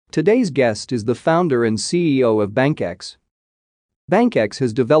Today's guest is the founder and CEO of BankX. BankX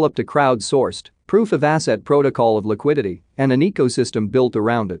has developed a crowd-sourced, proof-of-asset protocol of liquidity and an ecosystem built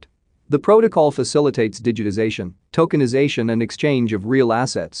around it. The protocol facilitates digitization, tokenization and exchange of real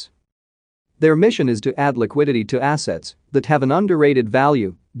assets. Their mission is to add liquidity to assets that have an underrated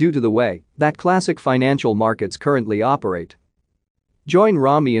value due to the way that classic financial markets currently operate. Join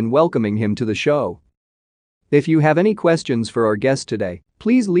Rami in welcoming him to the show. If you have any questions for our guest today,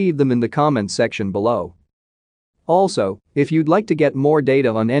 please leave them in the comments section below. Also, if you'd like to get more data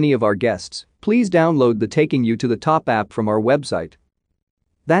on any of our guests, please download the Taking You to the Top app from our website.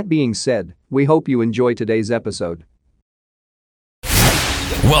 That being said, we hope you enjoy today's episode.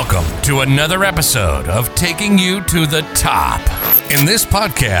 Welcome to another episode of Taking You to the Top. In this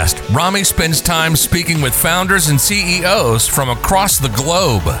podcast, Rami spends time speaking with founders and CEOs from across the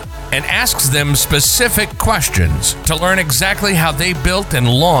globe and asks them specific questions to learn exactly how they built and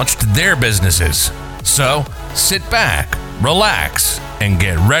launched their businesses. So, sit back, relax, and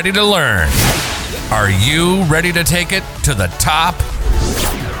get ready to learn. Are you ready to take it to the top?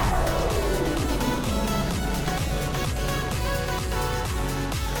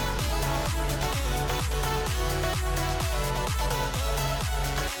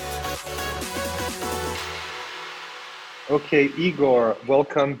 Okay, Igor,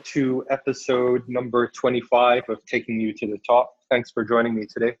 welcome to episode number 25 of Taking You to the Top. Thanks for joining me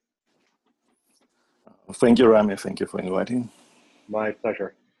today. Thank you, Rami. Thank you for inviting. My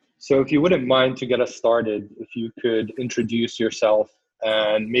pleasure. So if you wouldn't mind, to get us started, if you could introduce yourself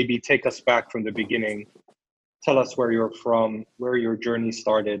and maybe take us back from the beginning. Tell us where you're from, where your journey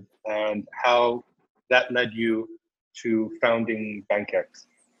started, and how that led you to founding BankX.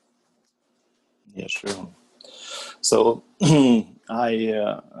 Yeah, sure. So I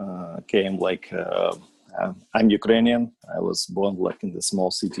came I'm Ukrainian. I was born in the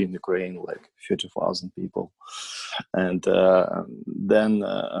small city in Ukraine, 30,000 people. And then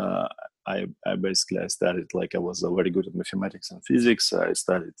I studied, I was very good at mathematics and physics. I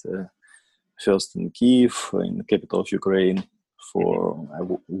studied first in Kyiv, in the capital of Ukraine, I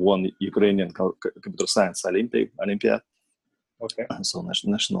won Ukrainian computer science Olympiad. Okay. So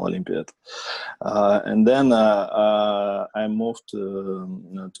National Olympiad. And then I moved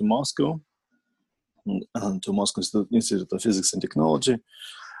to Moscow, to Moscow Institute of Physics and Technology.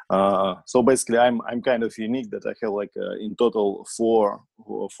 So basically, I'm kind of unique that I have in total four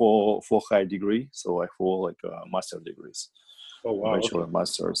high degree. So I have four master degrees. Oh wow! Bachelor,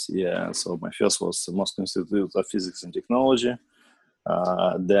 masters. Yeah. So my first was Moscow Institute of Physics and Technology.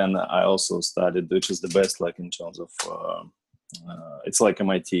 Then I also studied, which is the best in terms of. It's like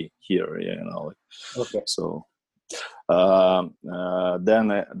MIT here, Okay. So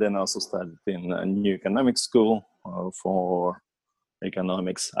then I also studied in a new economics school for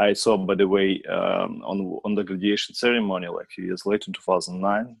economics. I saw, by the way, on the graduation ceremony, a few years later,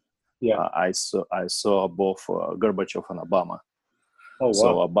 2009. Yeah. I saw both Gorbachev and Obama. Oh wow!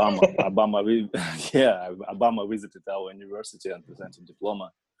 So Obama visited our university and presented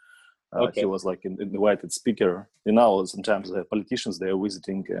diploma. Okay. He was invited speaker. Sometimes politicians, they are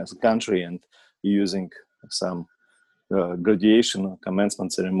visiting as a country and using some graduation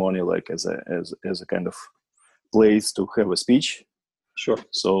commencement ceremony as a kind of place to have a speech. Sure.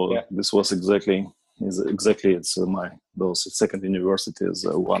 So This was exactly it's those second university is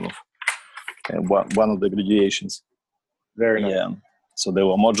one of the graduations. Very nice. Yeah. So there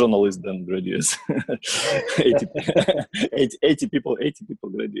were more journalists than graduates. 80 people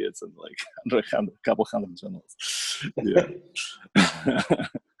graduates and a couple hundred journalists. Yeah.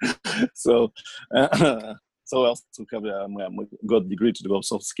 So I also have got degree to develop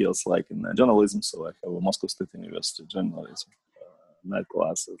soft skills in journalism. So I have a Moscow State University journalism night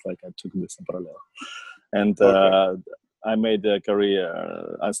classes. I took this in parallel, and I made a career.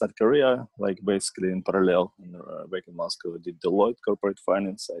 I started career basically in parallel back in Moscow. I did Deloitte Corporate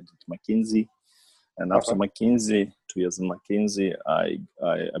Finance. I did McKinsey, and after McKinsey, 2 years in McKinsey, I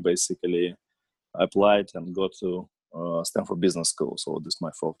basically applied and got to Stanford Business School. So this is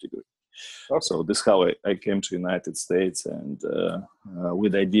my fourth degree. Okay. So this is how I came to United States and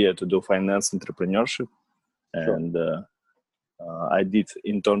with the idea to do finance entrepreneurship, and. I did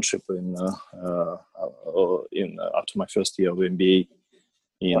internship after my first year of MBA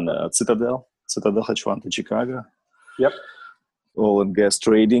in Citadel Hedge Fund in Chicago. Yep. Oil and gas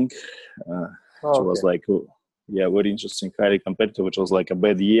trading, which was very interesting, highly competitive. Which was a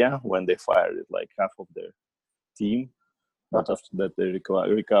bad year when they fired half of their team, but after that they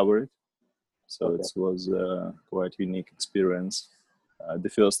recovered. So it was quite unique experience. The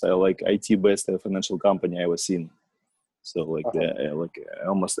first IT-based financial company I was in. So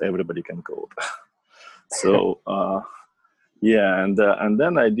almost everybody can code. So yeah, and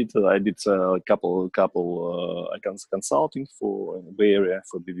then I did a couple consulting for Bay Area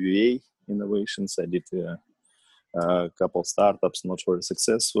for BBVA Innovations. I did a couple startups, not very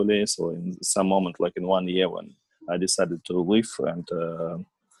successfully. So in some moment, like in 1 year, when I decided to leave, and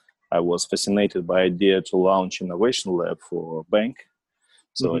I was fascinated by the idea to launch innovation lab for a bank.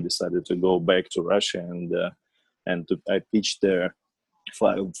 So I decided to go back to Russia, and I pitched there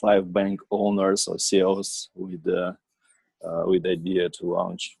five bank owners or CEOs with the idea to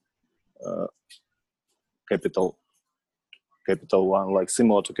launch Capital One, like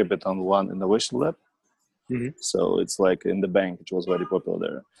similar to Capital One Innovation Lab. So it's like in the bank, it was very popular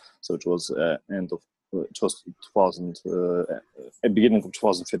there. So it was beginning of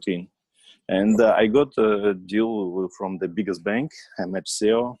 2013, and I got a deal from the biggest bank. I met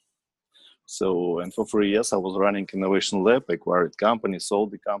CEO. So, and for 3 years I was running innovation lab, acquired company,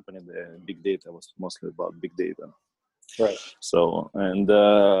 sold the company. The big data was mostly about big data. Right. So, and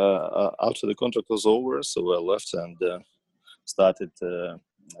after the contract was over, so I left and started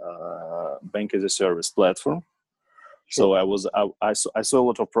bank as a service platform. So I saw a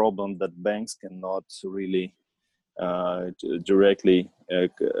lot of problem that banks cannot really directly.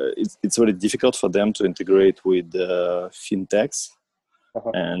 It's very difficult for them to integrate with fintechs.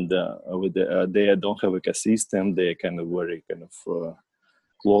 And they don't have ecosystem. They're kind of very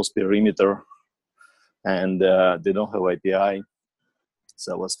close perimeter, and they don't have API.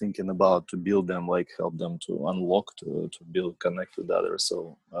 So I was thinking about to build them, like help them to unlock, to build, connect with others.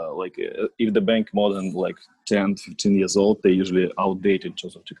 So if the bank more than like 10, 15 years old, they usually outdated in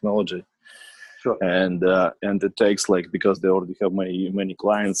terms of technology. Sure. And it takes because they already have many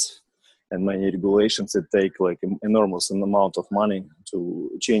clients and many regulations, it take like an enormous amount of money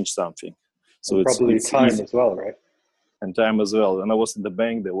to change something. So and probably it's time easy. As well, right? And time as well. And I was in the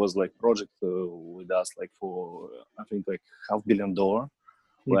bank. There was like project with us for I think like $500 million,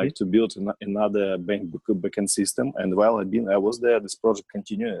 like to build another bank backend system. And while I was there, this project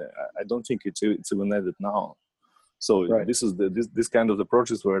continued. I don't think it's even ended now. So this is this kind of the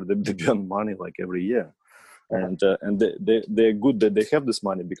projects where they burn money like every year. And they're good that they have this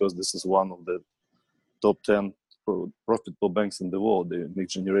money, because this is one of the top 10 profitable banks in the world. They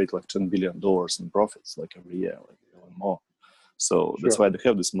generate like $10 billion in profits like every year, like even more. So that's why they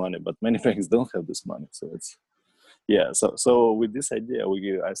have this money. But many banks don't have this money. So it's So with this idea,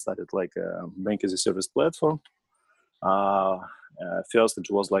 I started like a bank as a service platform. First, it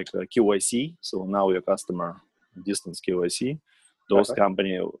was like a QYC. So now your customer distance QYC. Those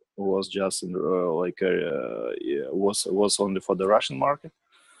company was just was only for the Russian market.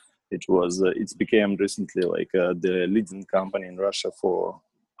 It became recently like the leading company in Russia for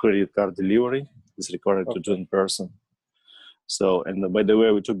credit card delivery. It's recorded to do in person. So, and by the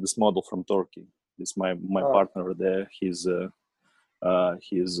way, we took this model from Turkey. This my partner there. He's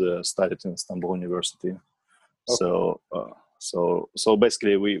studied in Istanbul University. So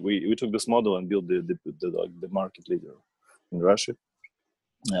basically, we took this model and built the market leader in Russia.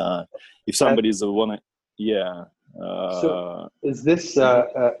 If somebody is so is this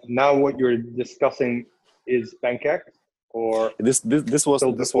now what you're discussing is BankX, or this was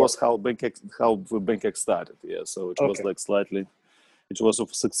how BankX started? Yeah, so it was like slightly. It was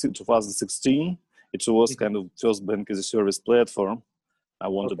of 2016. It was kind of first bank as a service platform. I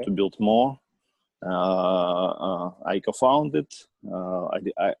wanted to build more. I co-founded.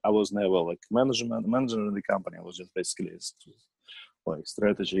 I was never like manager in the company. I was just basically like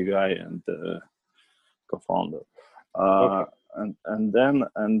strategy guy and co-founder. And then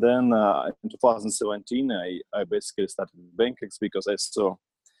in 2017, I basically started BankX because I saw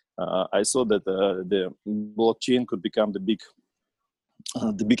that the blockchain could become the big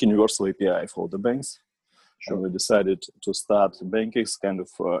universal API for the banks. So we decided to start BankX kind of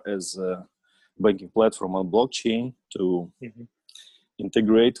as a banking platform on blockchain to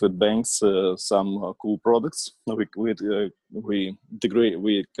integrate with banks some cool products. We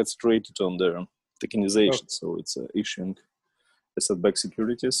concentrated on the tokenization, so it's issuing asset-backed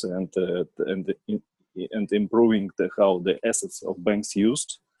securities and improving how the assets of banks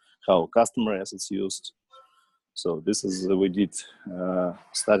used, how customer assets used. So this is we did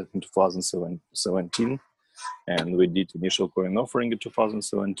started in 2017, and we did initial coin offering in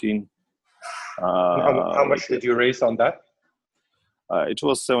 2017. How much did you raise on that? It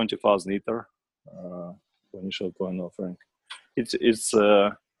was 70,000 Ether initial coin offering.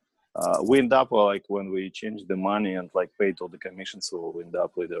 We end up like when we changed the money and like paid all the commissions, so we end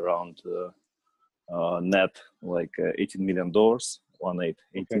up with around net like $18 million,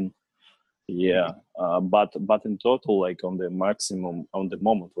 18. Yeah, but in total, like on the maximum, on the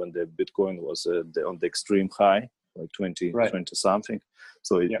moment when the Bitcoin was on the extreme high, like 20 Right. something,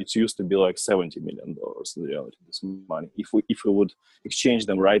 so Yeah. it used to be like $70 million in reality, this money. If we would exchange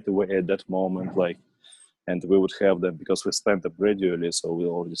them right away at that moment, like, and we would have them because we spent them gradually, so we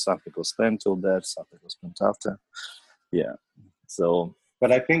already, something was spent till that, something was spent after. Yeah, so.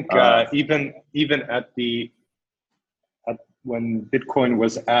 But I think even at when Bitcoin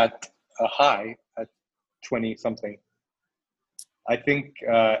was at a high at 20 something, I think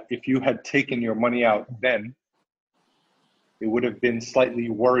if you had taken your money out then, it would have been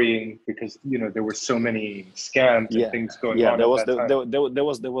slightly worrying because there were so many scams and things going on there at was that time. there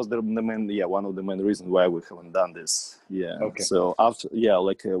was the main, one of the main reasons why we haven't done this. Okay. So after,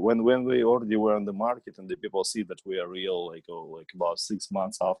 like when we already were on the market and the people see that we are real, like about 6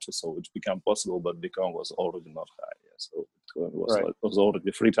 months after, so it became possible, but Bitcoin was already not high. So Bitcoin was Right. was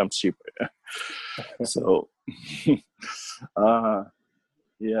already 3 times cheaper. So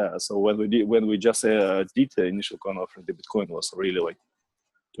so when we just did the initial coin offering, the Bitcoin was really like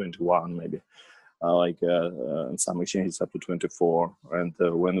 21 maybe. And some exchanges up to 24, and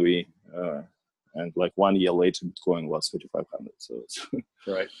when we and like 1 year later, Bitcoin was 3,500. So it's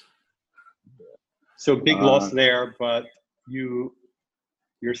Right. So big loss there, but you're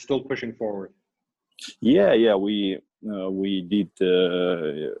still pushing forward. Yeah. We did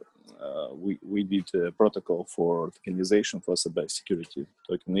we did a protocol for tokenization for security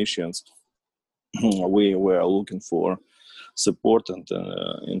token issuance. We were looking for support and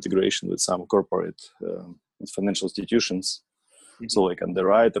integration with some corporate financial institutions. Mm-hmm. So like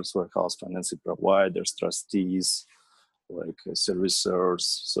underwriters, warehouse financing providers, trustees, like servicers.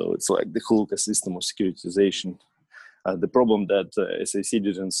 So it's like the whole ecosystem of securitization. The problem that SAC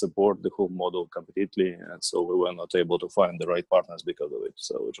didn't support the whole model completely, and so we were not able to find the right partners because of it.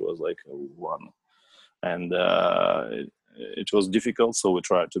 So it was like one, and it was difficult. So we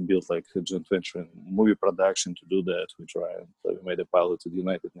tried to build like a joint venture in movie production to do that. We made a pilot to the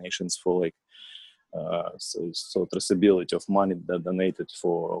United Nations for like so traceability of money that donated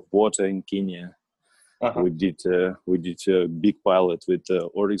for water in Kenya. Uh-huh. We did a big pilot with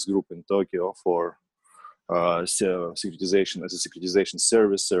Oryx Group in Tokyo for securitization as a securitization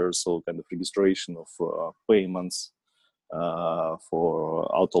servicer, so kind of registration of payments for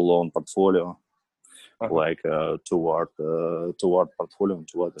auto loan portfolio, uh-huh. like toward portfolio and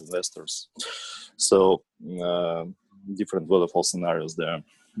toward investors. So different waterfall scenarios there.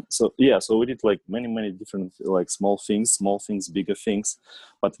 So so we did like many different like small things, bigger things,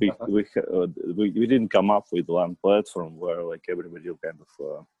 but we didn't come up with one platform where like everybody kind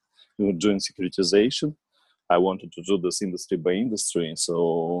of doing securitization. I wanted to do this industry by industry,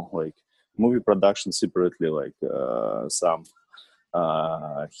 so like movie production separately, like some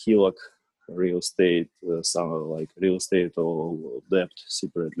HELOC real estate, some like real estate or debt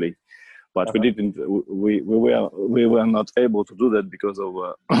separately. But uh-huh. we were not able to do that because of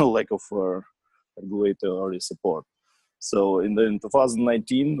lack of regulatory support. So in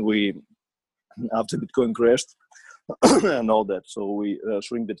 2019, we, after Bitcoin crashed and all that, so we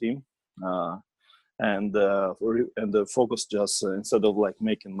shrink the team and the focus just instead of like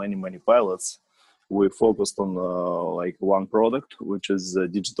making many pilots, we focused on like one product, which is a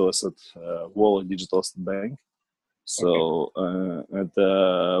digital asset wallet, digital asset bank. So and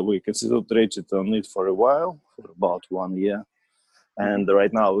we concentrated on it for a while, for about 1 year, and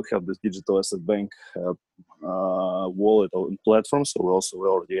right now we have this digital asset bank wallet platform. So we're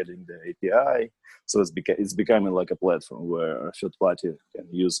already adding the API. So it's becoming like a platform where a third party can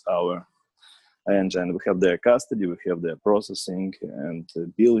use our engine. We have their custody, we have their processing and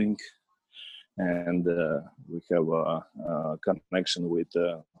billing, and we have a connection with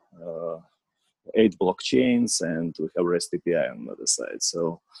 8 blockchains, and we have REST API on the other side.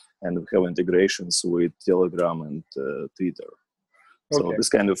 So, and we have integrations with Telegram and Twitter. So okay. This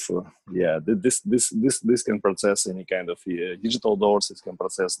kind of this can process any kind of digital dollars. It can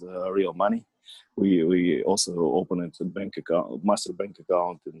process the real money. We also open a bank account, master bank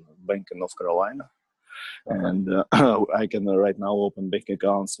account in bank in North Carolina, and I can right now open bank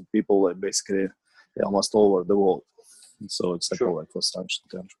accounts of people basically almost all over the world. So except for like for sanctioned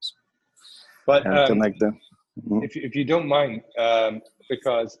countries. But connect them. Mm-hmm. If you don't mind,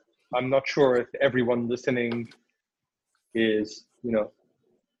 because I'm not sure if everyone listening is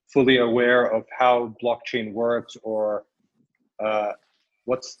fully aware of how blockchain works or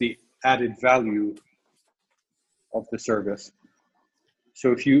what's the added value of the service.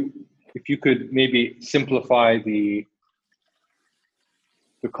 So if you could maybe simplify the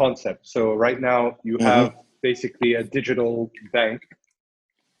concept. So right now you have basically a digital bank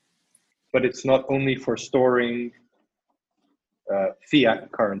but it's not only for storing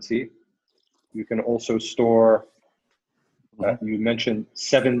fiat currency. You can also store, you mentioned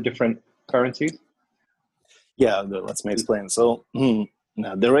 7 different currencies. Yeah, let me explain. So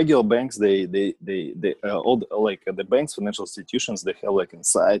the regular banks, they all the banks, financial institutions, they have like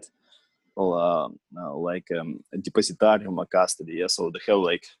inside a depositarium, a custody. Yeah, so they have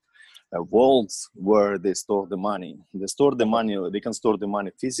like vaults where they store the money. They store the money. They can store the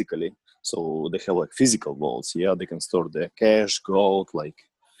money physically. So they have like physical vaults. Yeah, they can store their cash, gold, like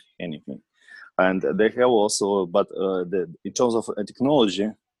anything. And they have also, but in terms of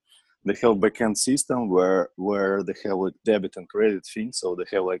technology, they have backend system where they have like debit and credit things. So they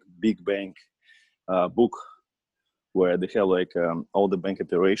have like big bank book where they have like all the bank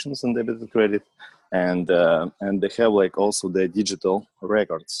operations and debit and credit, and they have like also the digital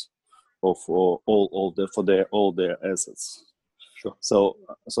records of all their assets. Sure. So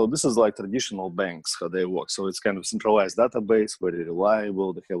this is like traditional banks, how they work. So it's kind of centralized database, very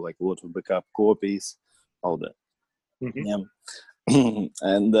reliable. They have like a lot of backup copies, all that. Mm-hmm. Yeah.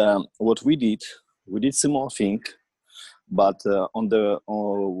 And what we did similar thing, but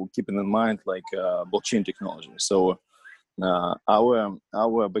keeping in mind like blockchain technology. So our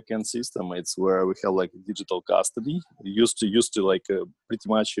backend system, it's where we have like digital custody. Used to like pretty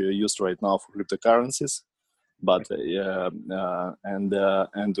much used right now for cryptocurrencies, but and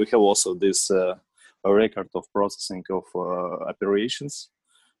we have also this a record of processing of operations,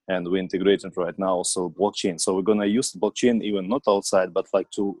 and we integrated right now also blockchain. So we're gonna use blockchain even not outside, but like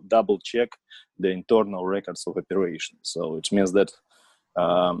to double check the internal records of operations. So it means that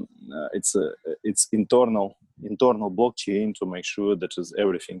it's internal blockchain to make sure that is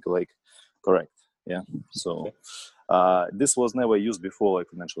everything like correct. Yeah. So this was never used before, like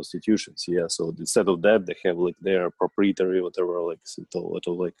financial institutions. Yeah. So instead of that, they have like their proprietary whatever, like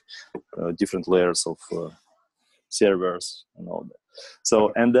different layers of servers and all that.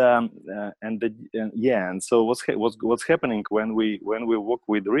 So and so what's happening when we work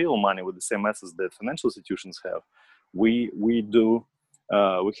with real money with the same assets that financial institutions have, we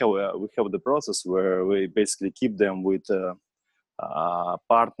have the process where we basically keep them with a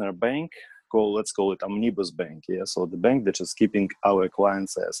partner bank let's call it omnibus bank. Yeah, so the bank that is keeping our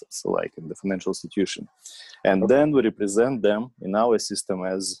clients' assets, like in the financial institution, and then we represent them in our system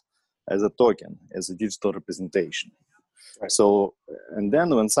as a token, as a digital representation. Right. So, and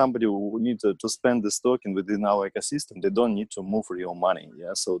then when somebody needs to spend this token within our ecosystem, they don't need to move real money.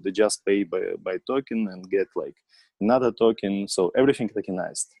 Yeah, so they just pay by token and get like another token. So everything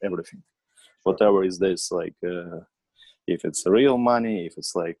tokenized, everything, whatever is this, like if it's real money, if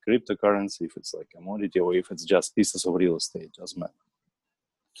it's like cryptocurrency, if it's like commodity, or if it's just pieces of real estate, doesn't matter.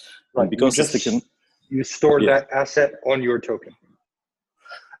 Right. Because you store that asset on your token.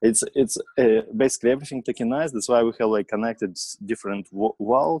 It's basically everything tokenized. That's why we have like connected different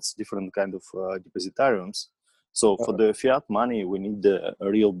vaults, different kind of depositariums. So for the fiat money, we need a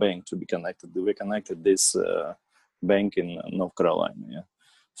real bank to be connected. We connected this bank in North Carolina. Yeah.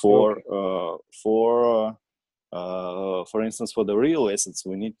 For instance, for the real assets,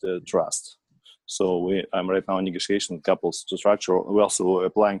 we need trust. So I'm right now in negotiation with couples to structure. We're also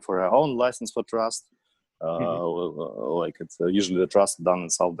applying for our own license for trust. Like it's usually the trust done in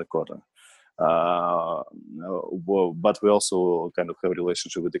South Dakota. But we also kind of have a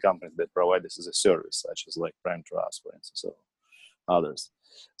relationship with the companies that provide this as a service, such as like Prime Trust, for instance, or others.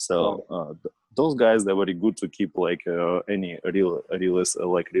 So those guys, they're very good to keep like any real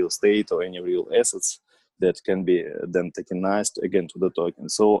estate or any real assets that can be then tokenized again to the token.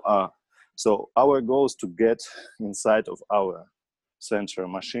 So our goal is to get inside of our central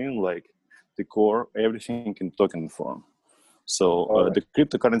machine, like the core, everything in token form. So the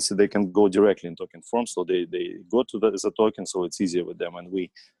cryptocurrency, they can go directly in token form. So they go to that as a token, so it's easier with them. And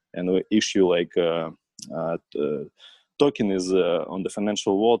we issue like token is on the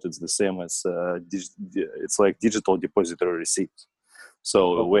financial world. It's the same as it's like digital depository receipt.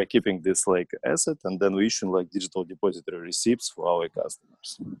 So we're keeping this like asset, and then we issue like digital depository receipts for our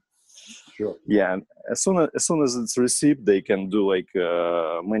customers. Sure. Yeah, and as soon as it's received, they can do like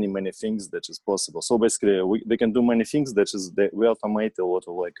many things that is possible. So basically, they can do many things that is we automate a lot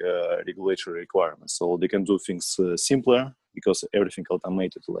of like regulatory requirements. So they can do things simpler because everything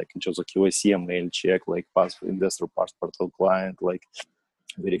automated, like in terms of KYC, mail check, like investor passport client, like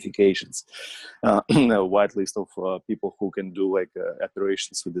verifications, a wide list of people who can do like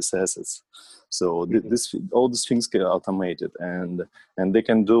operations with these assets. So all these things get automated, and they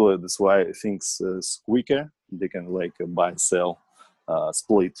can do it. That's why things quicker. They can like buy, sell,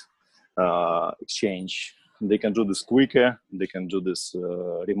 split, exchange, they can do this quicker, they can do this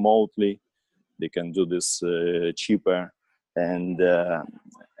remotely, they can do this cheaper, and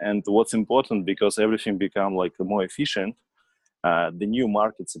what's important, because everything become like more efficient, the new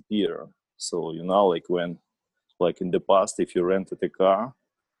markets appear. So like when, like in the past, if you rented a car,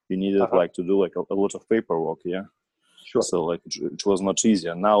 you needed like to do like a lot of paperwork, yeah. Sure. So like it was much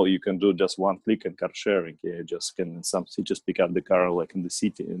easier. Now you can do just one click and car sharing. Yeah, you just can in some cities pick up the car like in the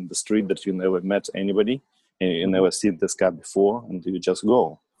city, in the street that you never met anybody and you never seen this car before, and you just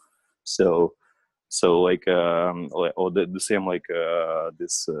go. So like or the same like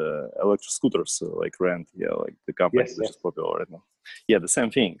this electric scooters like rent, yeah, like the company which is popular right now. Yeah, the same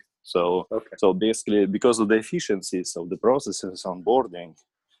thing. So so basically, because of the efficiencies of the processes onboarding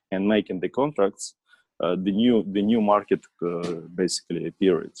and making the contracts, the new market basically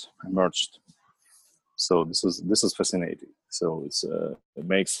appeared, emerged. So this is fascinating. So it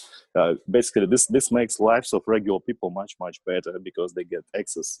makes basically this makes lives of regular people much better, because they get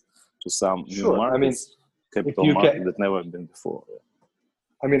access to some new markets, capital market that never been before.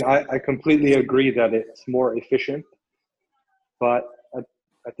 I mean, I completely agree that it's more efficient, but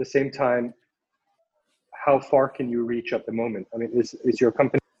at the same time, how far can you reach at the moment? I mean, is your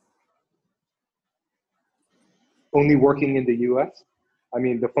company only working in the US? I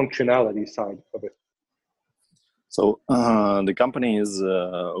mean, the functionality side of it. So the company is,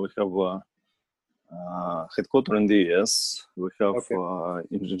 we have headquarters in the US, we have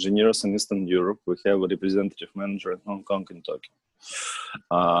engineers in Eastern Europe, we have a representative manager in Hong Kong and Tokyo.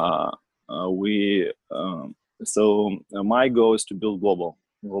 So my goal is to build global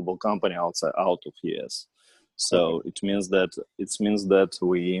company out of US. So it means that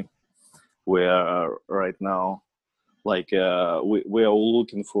we are right now, like we are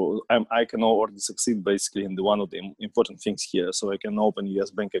looking for, I can already succeed basically in one of the important things here. So I can open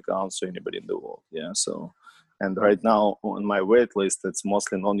US bank accounts to anybody in the world. Yeah. So, and right now on my wait list, it's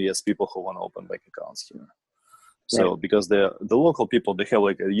mostly non-US people who want to open bank accounts here. So because the local people, they have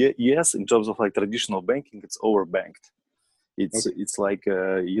like yes, in terms of like traditional banking, it's overbanked. It's like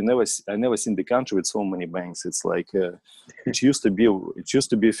I never seen the country with so many banks. It's like it used to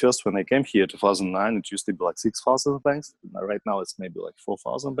be first when I came here 2009. It used to be like 6,000 banks. Right now it's maybe like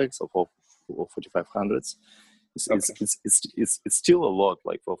 4,000 banks or 4,500. It's still a lot,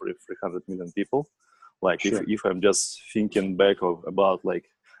 like for 300 million people. Like if I'm just thinking back about like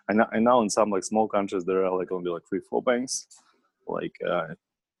I know in some like small countries there are like only like 3-4 banks, like.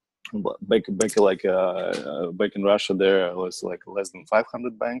 Back in Russia, there was like less than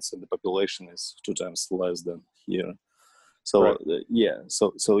 500 banks, and the population is 2 times less than here. So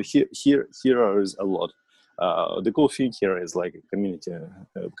so here is a lot. The cool thing here is like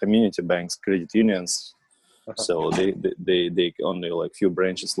community banks, credit unions. So they only like few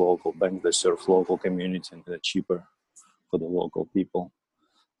branches, local banks that serve local community, and they're cheaper for the local people.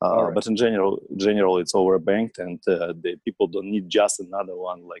 But in general, it's overbanked, and the people don't need just another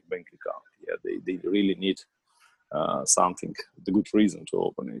one like bank account. Yeah, they really need something, the good reason to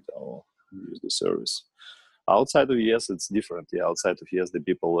open it or use the service. Outside of US, it's different. Yeah, outside of US, the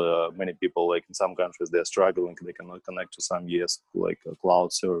people, many people, like in some countries, they're struggling. They cannot connect to some US like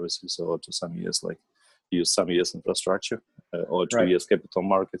cloud services, or to some US like use some US infrastructure or to US capital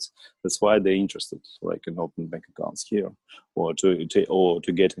markets. That's why they're interested, like in open bank accounts here, or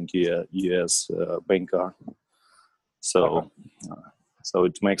to get into a US bank card. So so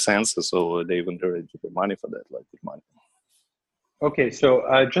it makes sense. So they even ready to pay money for that, like good money. Okay, so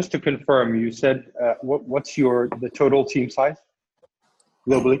just to confirm, you said what's the total team size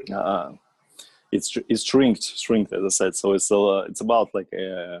globally? It's shrinked as I said. So it's about like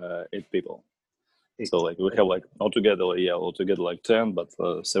 8 people. So like we have like altogether like 10, but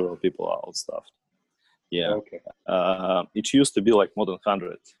several people are outstaffed. Yeah. Okay. It used to be like more than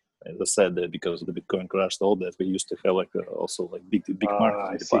 100. As I said, because the Bitcoin crashed, all that, we used to have like also like big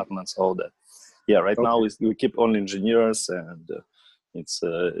marketing departments, all that. Yeah. Right now we keep only engineers, and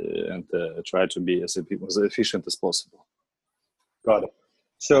try to be as efficient as possible. Got it.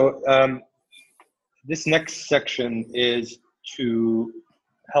 So this next section is to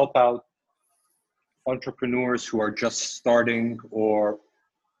help out entrepreneurs who are just starting or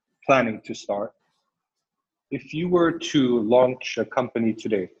planning to start. If you were to launch a company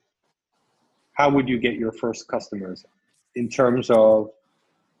today, how would you get your first customers? In terms of,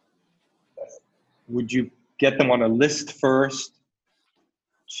 would you get them on a list first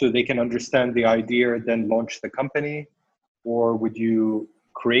so they can understand the idea, then launch the company? Or would you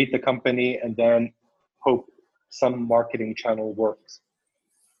create the company and then hope some marketing channel works?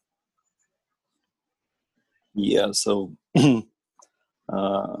 Yeah, so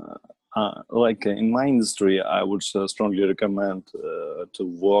Like in my industry, I would strongly recommend to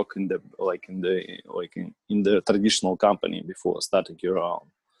work in the traditional company before starting your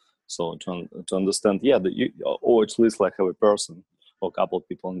own. So to understand, yeah, or at least like have a person or a couple of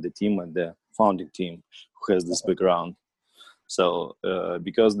people in the team and the founding team who has this background. So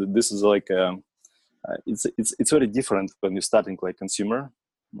because this is like it's very different when you're starting like consumer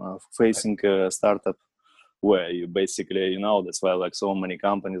facing a startup, where you basically, that's why like so many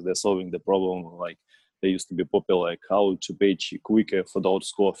companies, they're solving the problem. Like they used to be popular, like how to pay quicker for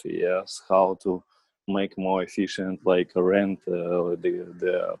those coffee, yes, how to make more efficient, like rent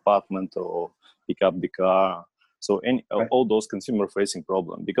the apartment or pick up the car. So all those consumer facing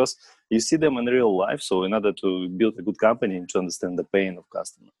problems, because you see them in real life. So in order to build a good company, you need to understand the pain of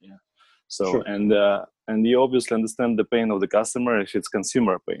customer. Yeah. So Sure. And you obviously understand the pain of the customer if it's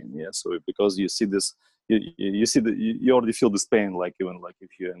consumer pain. Yeah. So because you see this, you already feel this pain, like even like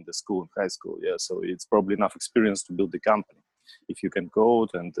if you're in the school, in high school. Yeah. So it's probably enough experience to build the company. If you can code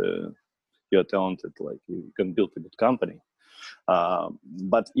and you're talented, like you can build a good company.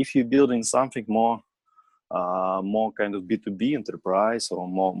 But if you're building something more kind of B2B enterprise or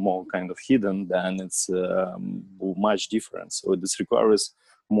more kind of hidden, then it's much different. So this requires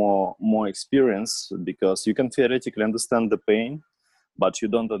more experience, because you can theoretically understand the pain, but you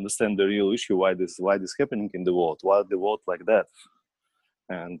don't understand the real issue, why this happening in the world, why the world like that,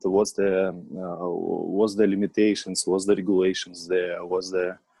 and what's the limitations, what's the regulations there, what's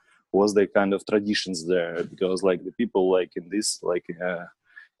the kind of traditions there, because like the people like in this like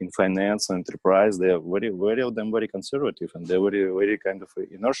in finance and enterprise, they are very of them very conservative, and they're very kind of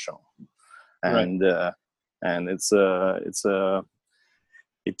inertial, and and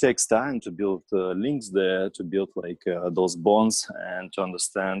it takes time to build links there, to build like those bonds, and to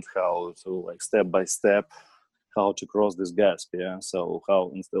understand how to like step by step how to cross this gap. Yeah. So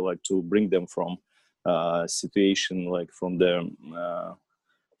how instead like to bring them from situation like from the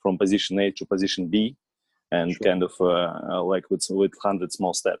from position A to position B, and Sure. kind of like with 100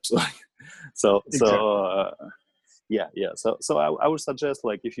 small steps. So yeah. So I would suggest,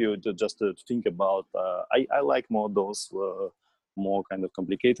 like, if you just think about, I like more those more kind of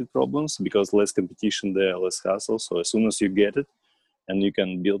complicated problems, because less competition there, less hassle. So as soon as you get it and you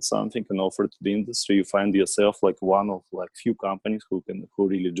can build something and offer it to the industry, you find yourself like one of like few companies who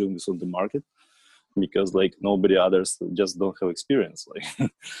really doing this on the market, because like nobody others just don't have experience. Like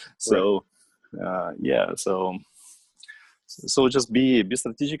so yeah. So just be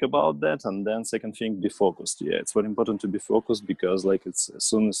strategic about that, and then second thing, be focused. Yeah, it's very important to be focused, because like it's as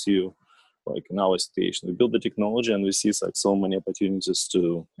soon as you, like in our situation, we build the technology and we see like so many opportunities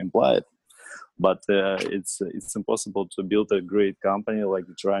to imply it, but it's impossible to build a great company like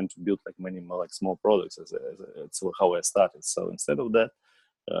trying to build like many more like small products it's how I started. So instead of that,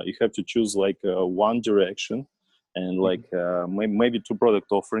 you have to choose like one direction, and like maybe two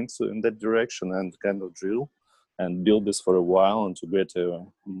product offerings in that direction, and kind of drill and build this for a while, and to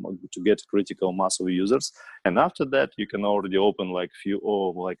get critical mass of users. And after that, you can already open like few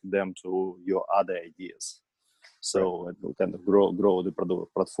or like them to your other ideas. So it will kind of grow the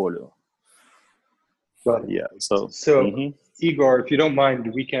product portfolio. Got it. Yeah. So Igor, if you don't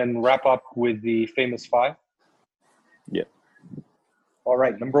mind, we can wrap up with the famous five. Yeah. All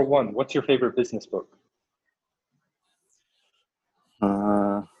right. Number one, what's your favorite business book?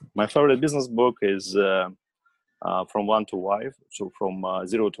 My favorite business book is From One to Five, so from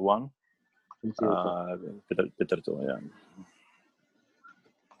 0 to 1. Peter Thiel,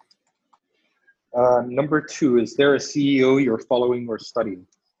 yeah. Number two, is there a CEO you're following or studying?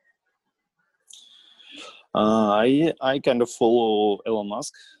 I kind of follow Elon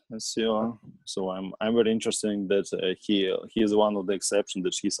Musk as CEO, so I'm very interested in that he is one of the exceptions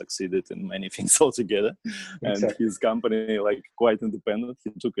that he succeeded in many things altogether, and his company like quite independent.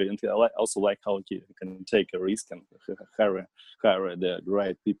 He took it, and I also like how he can take a risk and hire the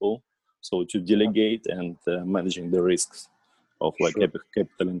right people, so to delegate and managing the risks of like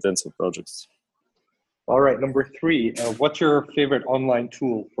capital intensive projects. All right, number three, what's your favorite online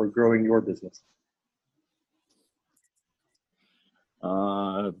tool for growing your business?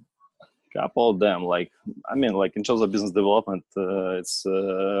 Couple of them, like in terms of business development, it's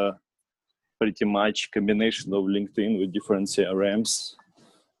pretty much combination of LinkedIn with different CRMs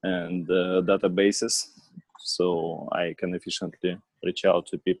and databases, so I can efficiently reach out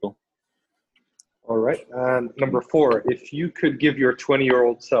to people. All right, and number four, if you could give your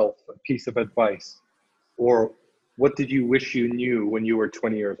 20-year-old self a piece of advice, or what did you wish you knew when you were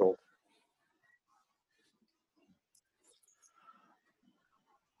 20 years old?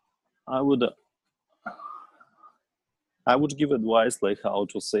 I would I would give advice like how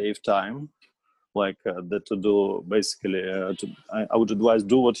to save time, like that to do basically. I would advise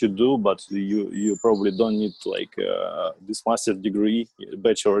do what you do, but you probably don't need like this master's degree.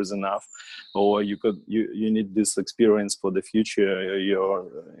 Bachelor is enough, or you need this experience for the future. You're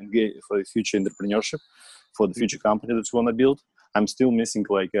engaged for the future entrepreneurship, for the future company that you want to build. I'm still missing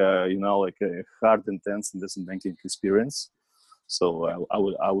like a hard, intense investment banking experience. So I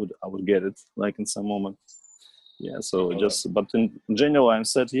would get it like in some moment. Yeah. So but in general, I'm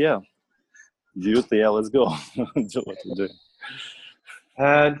said, yeah, dude, yeah, let's go do what we do.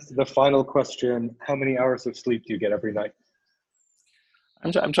 And the final question: how many hours of sleep do you get every night?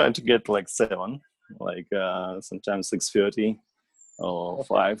 I'm trying to get like 7, like sometimes 6:30 or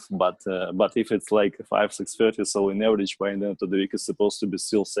 5. But if it's like 5-6:30, so in average by the end of the week is supposed to be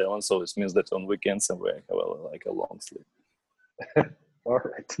still 7. So it means that on weekends I have like a long sleep. All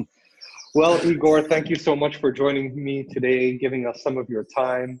right. Well, Igor, thank you so much for joining me today, giving us some of your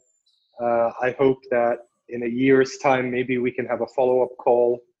time. I hope that in a year's time, maybe we can have a follow-up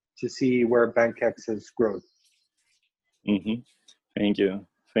call to see where BankX has grown. Mm-hmm. Thank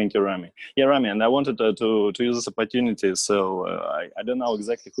you, Rami. Yeah, Rami, and I wanted to use this opportunity. So I don't know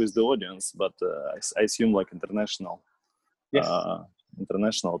exactly who is the audience, but I assume like international. Yes.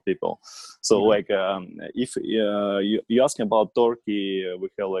 International people. So like if you ask me about Turkey, we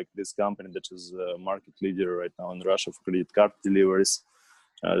have like this company that is a market leader right now in Russia for credit card deliveries.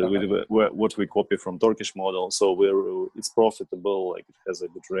 With what we copy from Turkish model, so it's profitable, like it has a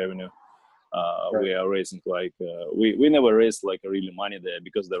good revenue. Right. We are raising like we never raised like really money there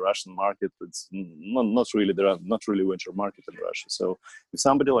because the Russian market, it's not really, there are not really venture market in Russia. So if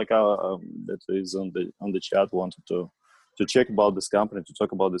somebody like that is on the chat wanted to check about this company, to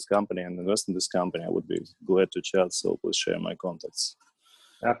talk about this company and invest in this company, I would be glad to chat. So please share my contacts.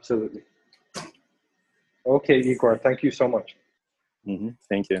 Absolutely. Okay, Igor, thank you so much. Mm-hmm.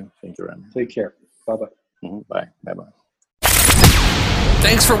 Thank you, Rami. Take care. Bye-bye. Mm-hmm. Bye.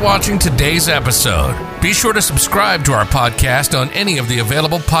 Thanks for watching today's episode. Be sure to subscribe to our podcast on any of the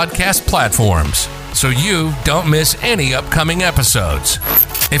available podcast platforms so you don't miss any upcoming episodes.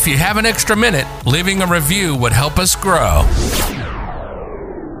 If you have an extra minute, leaving a review would help us grow.